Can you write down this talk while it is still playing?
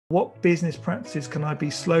What business practices can I be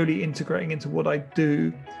slowly integrating into what I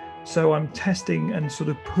do, so I'm testing and sort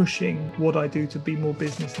of pushing what I do to be more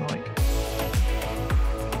business-like?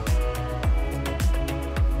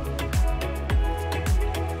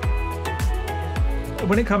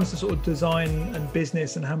 When it comes to sort of design and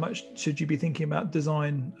business and how much should you be thinking about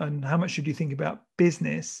design and how much should you think about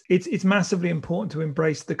business, it's massively important to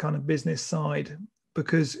embrace the kind of business side,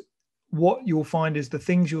 because what you'll find is the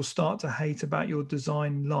things you'll start to hate about your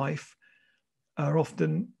design life are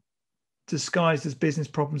often disguised as business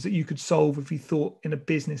problems that you could solve if you thought in a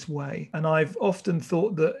business way. And I've often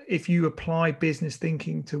thought that if you apply business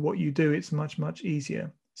thinking to what you do, it's much, much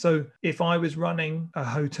easier. So if I was running a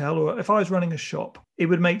hotel or if I was running a shop, it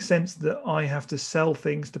would make sense that I have to sell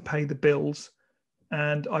things to pay the bills.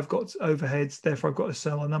 And I've got overheads, therefore I've got to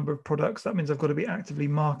sell a number of products. That means I've got to be actively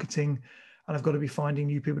marketing, and I've got to be finding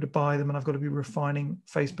new people to buy them, and I've got to be refining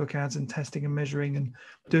Facebook ads and testing and measuring and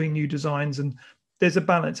doing new designs. And there's a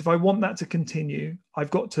balance. If I want that to continue, I've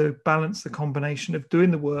got to balance the combination of doing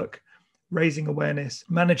the work, raising awareness,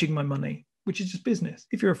 managing my money, which is just business.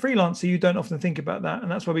 If you're a freelancer, you don't often think about that.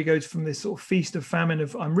 And that's why we go from this sort of feast of famine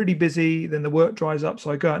of I'm really busy, then the work dries up,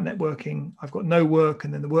 so I go out networking, I've got no work,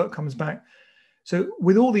 and then the work comes back. So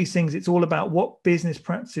with all these things, it's all about what business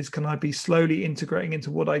practices can I be slowly integrating into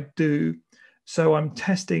what I do, so I'm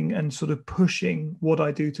testing and sort of pushing what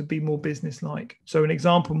I do to be more business-like. So an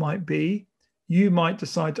example might be, you might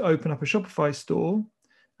decide to open up a Shopify store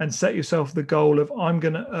and set yourself the goal of, I'm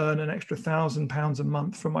going to earn an extra £1,000 a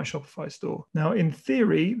month from my Shopify store. Now, in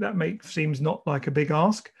theory, that seems not like a big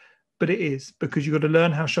ask, but it is, because you've got to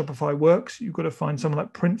learn how Shopify works. You've got to find someone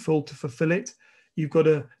like Printful to fulfill it. You've got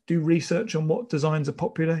to do research on what designs are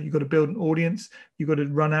popular. You've got to build an audience. You've got to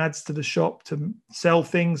run ads to the shop to sell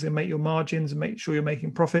things and make your margins and make sure you're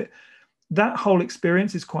making profit. That whole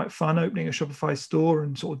experience is quite fun, opening a Shopify store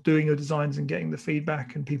and sort of doing your designs and getting the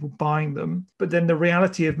feedback and people buying them. But then the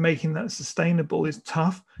reality of making that sustainable is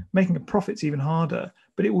tough. Making a profit's even harder,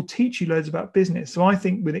 but it will teach you loads about business. So I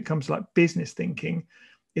think when it comes to like business thinking,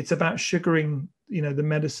 it's about sugaring, the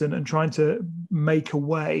medicine and trying to make a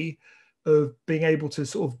way of being able to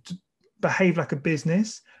sort of behave like a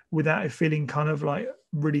business without it feeling kind of like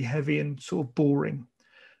really heavy and sort of boring.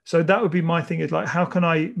 So that would be my thing, is like, how can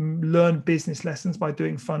I learn business lessons by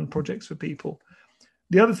doing fun projects for people?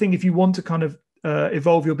 The other thing, if you want to kind of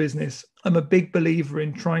evolve your business, I'm a big believer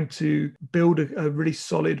in trying to build a really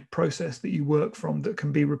solid process that you work from that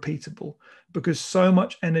can be repeatable, because so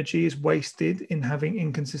much energy is wasted in having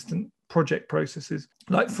inconsistent project processes.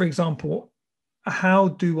 Like, for example, how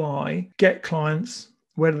do I get clients?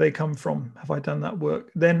 Where do they come from? Have I done that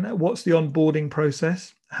work? Then what's the onboarding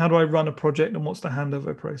process? How do I run a project, and what's the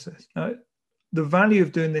handover process? Now, the value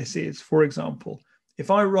of doing this is, for example, if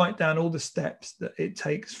I write down all the steps that it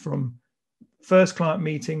takes from first client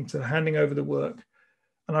meeting to handing over the work,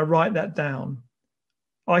 and I write that down,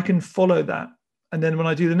 I can follow that. And then when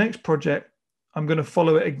I do the next project, I'm going to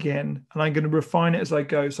follow it again, and I'm going to refine it as I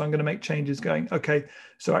go. So I'm going to make changes going, okay,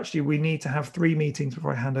 so actually we need to have 3 meetings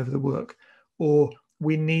before I hand over the work, or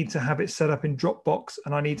we need to have it set up in Dropbox,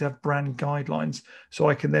 and I need to have brand guidelines. So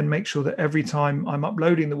I can then make sure that every time I'm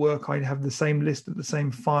uploading the work, I have the same list of the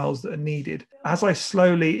same files that are needed. As I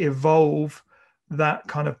slowly evolve that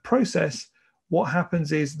kind of process, what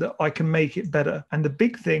happens is that I can make it better. And the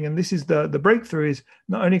big thing, and this is the breakthrough, is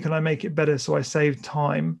not only can I make it better so I save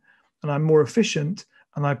time and I'm more efficient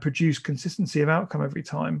and I produce consistency of outcome every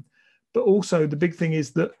time, but also the big thing is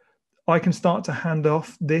that I can start to hand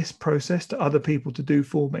off this process to other people to do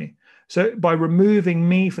for me. So by removing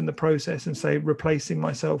me from the process and say replacing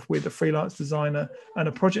myself with a freelance designer and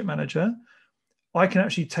a project manager, I can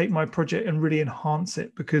actually take my project and really enhance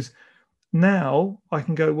it, because now I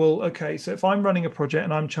can go, well, okay, so if I'm running a project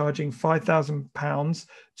and I'm charging £5,000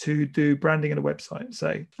 to do branding and a website,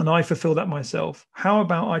 say, and I fulfill that myself, how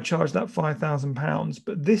about I charge that £5,000,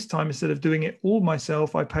 but this time instead of doing it all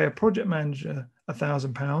myself, I pay a project manager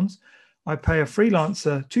 £1,000, I pay a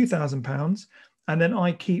freelancer £2,000, and then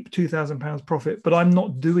I keep £2,000 profit, but I'm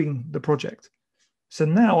not doing the project. So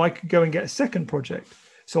now I could go and get a second project.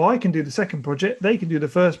 So I can do the second project, they can do the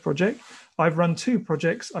first project. I've run 2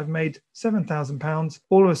 projects, I've made £7,000.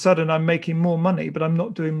 All of a sudden I'm making more money, but I'm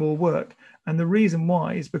not doing more work. And the reason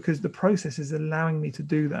why is because the process is allowing me to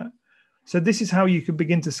do that. So this is how you can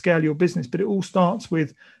begin to scale your business, but it all starts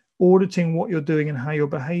with auditing what you're doing and how you're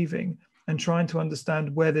behaving and trying to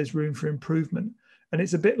understand where there's room for improvement. And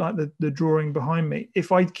it's a bit like the drawing behind me.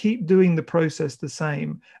 If I keep doing the process the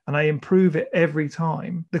same and I improve it every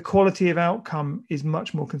time, the quality of outcome is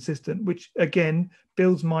much more consistent, which again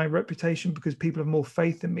builds my reputation because people have more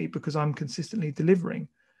faith in me because I'm consistently delivering.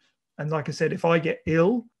 And like I said, if I get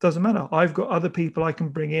ill, doesn't matter. I've got other people I can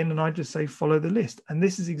bring in, and I just say, follow the list. And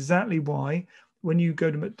this is exactly why when you go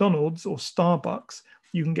to McDonald's or Starbucks,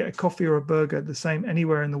 you can get a coffee or a burger the same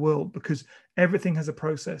anywhere in the world, because everything has a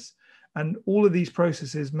process. And all of these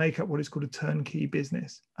processes make up what is called a turnkey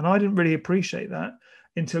business. And I didn't really appreciate that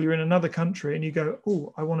until you're in another country and you go,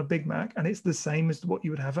 oh, I want a Big Mac. And it's the same as what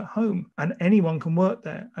you would have at home. And anyone can work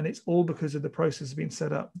there. And it's all because of the process being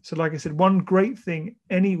set up. So like I said, one great thing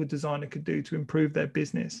any designer could do to improve their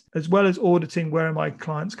business, as well as auditing where are my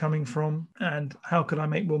clients coming from and how could I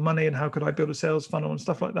make more money and how could I build a sales funnel and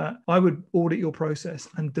stuff like that, I would audit your process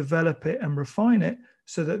and develop it and refine it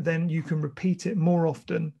so that then you can repeat it more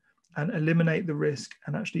often and eliminate the risk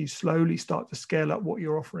and actually slowly start to scale up what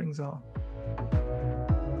your offerings are.